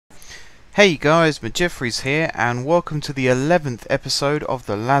Hey guys, Jeffries here, and welcome to the 11th episode of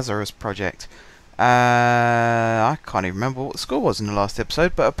the Lazarus project. I can't even remember what the score was in the last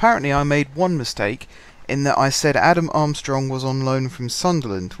episode, but apparently I made one mistake in that I said Adam Armstrong was on loan from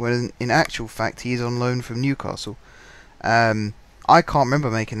Sunderland, when in actual fact he is on loan from Newcastle. I can't remember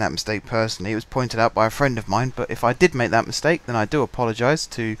making that mistake personally. It was pointed out by a friend of mine, but if I did make that mistake, then I do apologise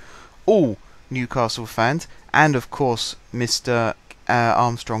to all Newcastle fans, and of course Mr.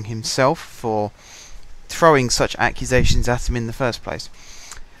 Armstrong himself for throwing such accusations at him in the first place.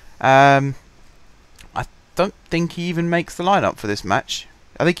 I don't think he even makes the lineup for this match.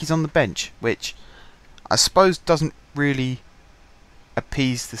 I think he's on the bench, which I suppose doesn't really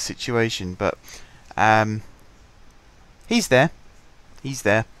appease the situation, but he's there. He's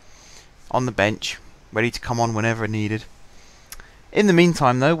there on the bench, ready to come on whenever needed. In the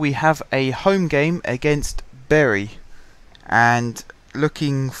meantime, though, we have a home game against Bury, and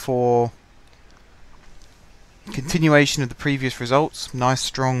looking for continuation of the previous results. Nice,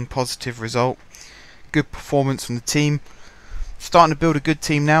 strong, positive result. Good performance from the team. Starting to build a good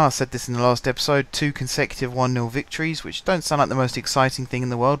team now. I said this in the last episode. 2 consecutive 1-0 victories, which don't sound like the most exciting thing in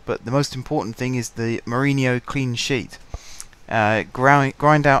the world, but the most important thing is the Mourinho clean sheet.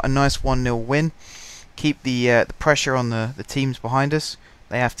 Grind out a nice 1-0 win. Keep the pressure on the teams behind us.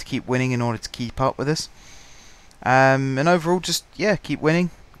 They have to keep winning in order to keep up with us. And overall, just keep winning,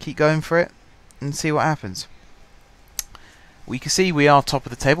 keep going for it, and see what happens. We can see we are top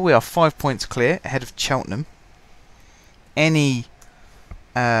of the table. We are 5 points clear, ahead of Cheltenham. Any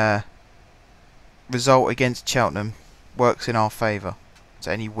result against Cheltenham works in our favour.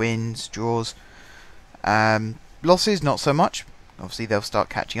 So any wins, draws, losses, not so much. Obviously, they'll start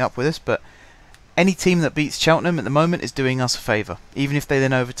catching up with us, but any team that beats Cheltenham at the moment is doing us a favour, even if they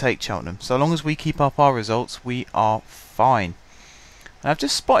then overtake Cheltenham. So long as we keep up our results, we are fine. And I've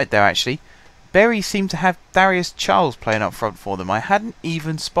just spotted there, actually, Bury seem to have Darius Charles playing up front for them. I hadn't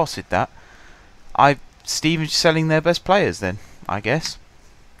even spotted that. Steven's selling their best players then, I guess.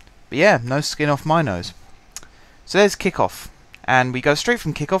 But yeah, no skin off my nose. So there's kickoff. And we go straight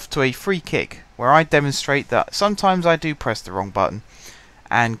from kickoff to a free kick, where I demonstrate that sometimes I do press the wrong button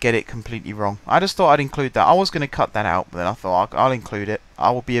and get it completely wrong. I just thought I'd include that. I was going to cut that out, but then I thought I'll include it. I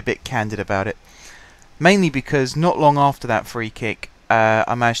will be a bit candid about it. Mainly because not long after that free kick,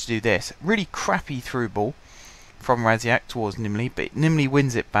 I managed to do this. Really crappy through ball from Raziak towards Nimley, but Nimley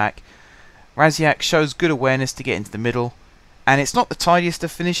wins it back. Raziak shows good awareness to get into the middle, and it's not the tidiest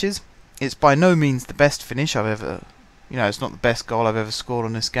of finishes. It's by no means the best finish I've ever... it's not the best goal I've ever scored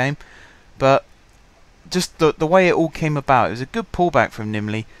on this game, but just the way it all came about, it was a good pullback from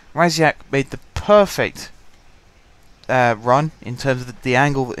Nimley. Raziak made the perfect run in terms of the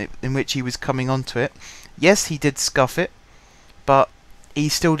angle in which he was coming onto it. Yes, he did scuff it, but he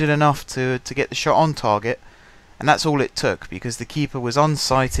still did enough to get the shot on target, and that's all it took, because the keeper was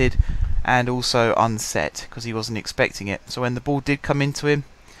unsighted and also unset, because he wasn't expecting it. So when the ball did come into him,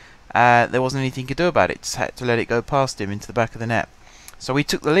 there wasn't anything he could do about it. Just had to let it go past him into the back of the net. So we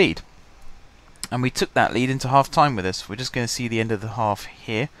took the lead. And we took that lead into half-time with us. We're just going to see the end of the half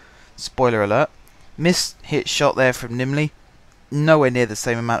here. Spoiler alert. Missed hit shot there from Nimley. Nowhere near the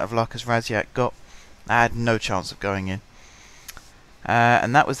same amount of luck as Raziak got. I had no chance of going in.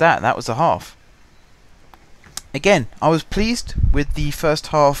 And that was that. That was the half. Again, I was pleased with the first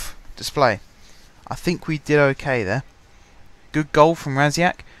half display. I think we did okay there. Good goal from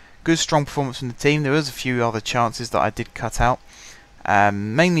Raziak. Good strong performance from the team. There was a few other chances that I did cut out.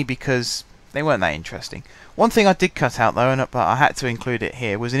 Mainly because they weren't that interesting. One thing I did cut out though, but I had to include it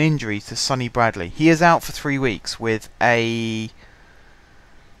here, was an injury to Sonny Bradley. He is out for 3 weeks with a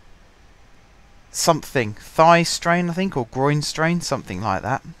thigh strain, I think, or groin strain, something like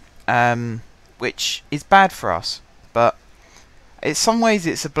that, which is bad for us. But in some ways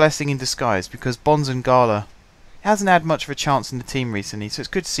it's a blessing in disguise, because Bonzangala hasn't had much of a chance in the team recently, so it's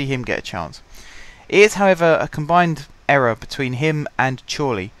good to see him get a chance. It is, however, a combined error between him and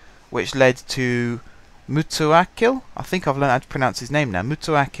Chorley, which led to Mutuakil. I think I've learned how to pronounce his name now.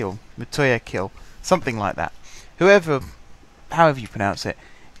 Mutuakil, something like that. However you pronounce it,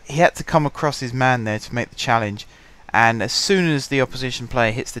 he had to come across his man there to make the challenge, and as soon as the opposition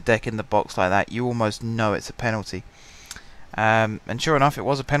player hits the deck in the box like that, you almost know it's a penalty. And sure enough, it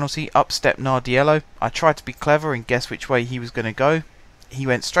was a penalty. Up stepped Nardiello. I tried to be clever and guess which way he was going to go. He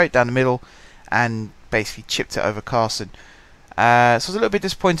went straight down the middle and basically chipped it over Carson. So I was a little bit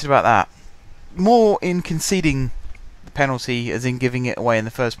disappointed about that. More in conceding the penalty, as in giving it away in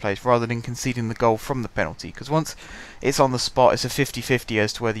the first place, rather than conceding the goal from the penalty. Because once it's on the spot, it's a 50-50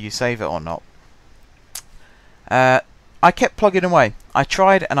 as to whether you save it or not. I kept plugging away. I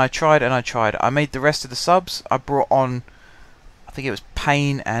tried and I tried and I tried. I made the rest of the subs. I brought on, I think it was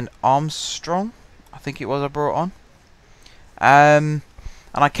Payne and Armstrong. I think it was I brought on. And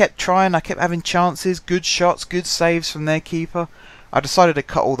I kept trying. I kept having chances, good shots, good saves from their keeper. I decided to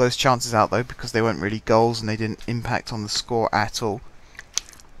cut all those chances out though, because they weren't really goals and they didn't impact on the score at all.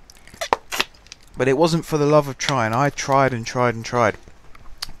 But it wasn't for the love of trying. I tried and tried and tried,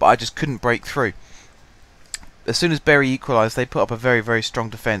 but I just couldn't break through. As soon as Bury equalised, they put up a very, very strong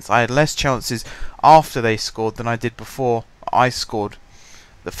defence. I had less chances after they scored than I did before I scored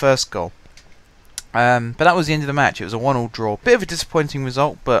the first goal. But that was the end of the match. It was a 1-1 draw. Bit of a disappointing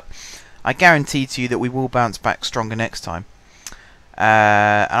result, but I guarantee to you that we will bounce back stronger next time.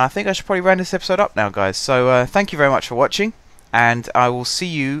 And I think I should probably round this episode up now, guys. So thank you very much for watching, and I will see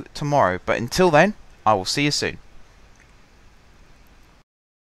you tomorrow. But until then, I will see you soon.